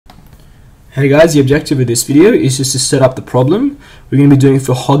Hey guys, the objective of this video is just to set up the problem we're going to be doing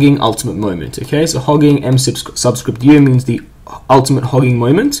for hogging ultimate moment. Okay, so hogging m subscript u means the ultimate hogging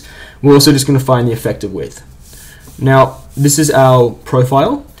moment. We're also just going to find the effective width. Now, this is our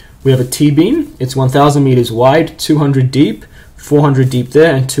profile. We have a T-beam. It's 1,000 meters wide, 200 deep, 400 deep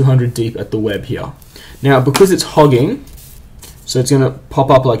there, and 200 deep at the web here. Now, because it's hogging, so it's going to pop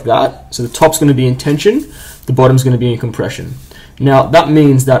up like that. So the top's going to be in tension, the bottom's going to be in compression. Now, that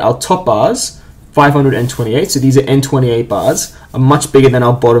means that our top bars, 528, so these are N28 bars, are much bigger than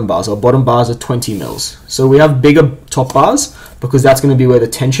our bottom bars. Our bottom bars are 20 mils. So we have bigger top bars because that's going to be where the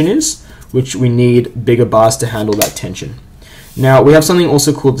tension is, which we need bigger bars to handle that tension. Now, we have something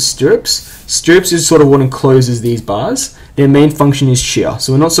also called the stirrups. Stirrups is sort of what encloses these bars. Their main function is shear.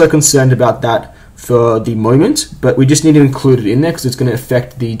 So we're not so concerned about that for the moment, but we just need to include it in there because it's going to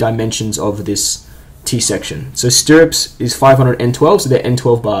affect the dimensions of this T section. So stirrups is 500 N12, so they're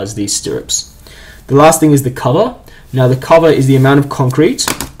N12 bars, these stirrups. The last thing is the cover. Now the cover is the amount of concrete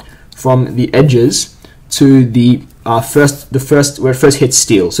from the edges to the where it first hits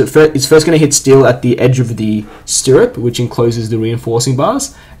steel. So it's first going to hit steel at the edge of the stirrup, which encloses the reinforcing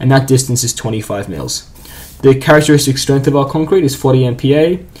bars, and that distance is 25 mils. The characteristic strength of our concrete is 40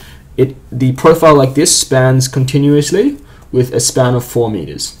 MPa. The profile like this spans continuously with a span of 4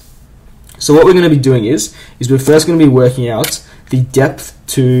 meters. So what we're going to be doing is we're first going to be working out the depth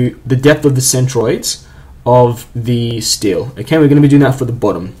of the centroids of the steel. Okay, we're going to be doing that for the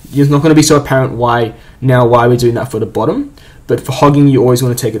bottom. It's not going to be so apparent why we're doing that for the bottom, but for hogging you always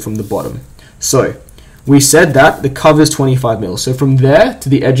want to take it from the bottom. So we said that the cover is 25 mils. So from there to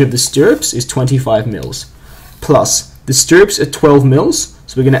the edge of the stirrups is 25 mils. Plus the stirrups are 12 mils,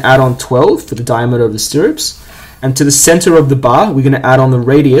 so we're going to add on 12 for the diameter of the stirrups. And to the center of the bar, we're going to add on the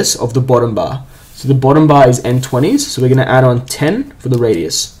radius of the bottom bar. So the bottom bar is N20s, so we're going to add on 10 for the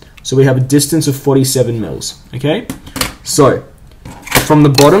radius. So we have a distance of 47 mils. Okay? So from the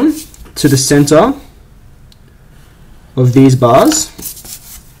bottom to the center of these bars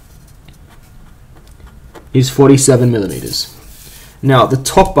is 47 millimeters. Now the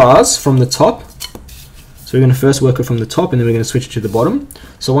top bars from the top, so we're going to first work it from the top and then we're going to switch it to the bottom.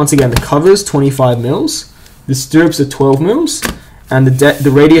 So once again, the cover is 25 mils. The stirrups are 12 mils, and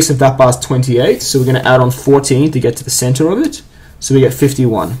the radius of that bar is 28, so we're going to add on 14 to get to the center of it, so we get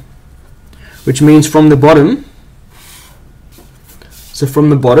 51. Which means from the bottom,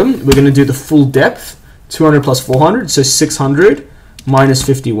 we're going to do the full depth, 200 plus 400, so 600 minus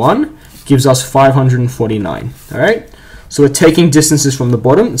 51 gives us 549, alright? So we're taking distances from the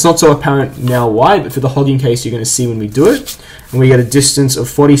bottom. It's not so apparent now why, but for the hogging case you're going to see when we do it, and we get a distance of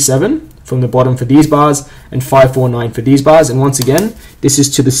 47 from the bottom for these bars and 549 for these bars, and once again this is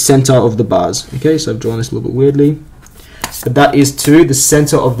to the center of the bars. Okay, so I've drawn this a little bit weirdly, but that is to the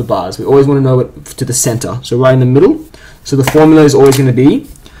center of the bars. We always want to know it to the center, so right in the middle. So the formula is always going to be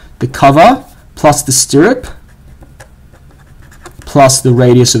the cover plus the stirrup plus the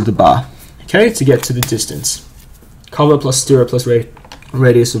radius of the bar, okay, to get to the distance. Cover plus stirrup plus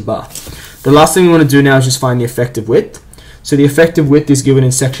radius of bar. The last thing we want to do now is just find the effective width. So the effective width is given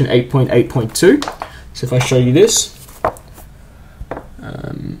in section 8.8.2. So if I show you this,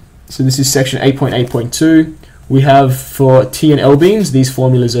 so this is section 8.8.2. We have for T and L beams these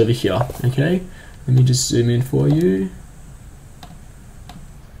formulas over here. Okay, let me just zoom in for you.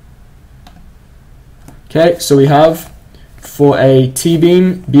 Okay, so we have for a T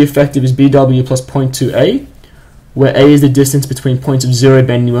beam, B effective is BW plus 0.2A, where A is the distance between points of zero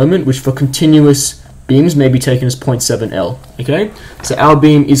bending moment, which for continuous beams may be taken as 0.7 L. Okay, so our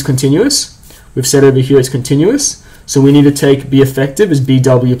beam is continuous. We've said over here it's continuous, so we need to take B effective as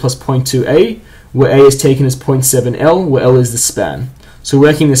BW plus 0.2A, where A is taken as 0.7 L, where L is the span. So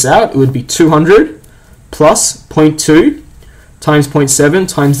working this out, it would be 200 plus 0.2 times 0.7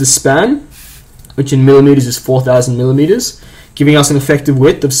 times the span, which in millimeters is 4,000 millimeters, giving us an effective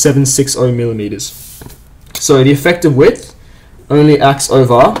width of 760 millimeters. So the effective width only acts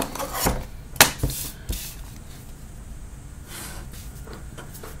over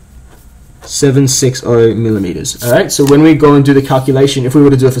 760 millimeters. All right. So when we go and do the calculation, if we were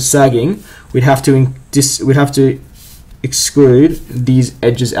to do it for sagging, we'd have to exclude these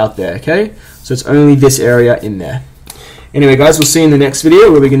edges out there. Okay. So it's only this area in there. Anyway, guys, we'll see you in the next video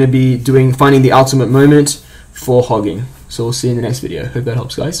where we're going to be finding the ultimate moment for hogging. So we'll see you in the next video. Hope that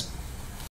helps, guys.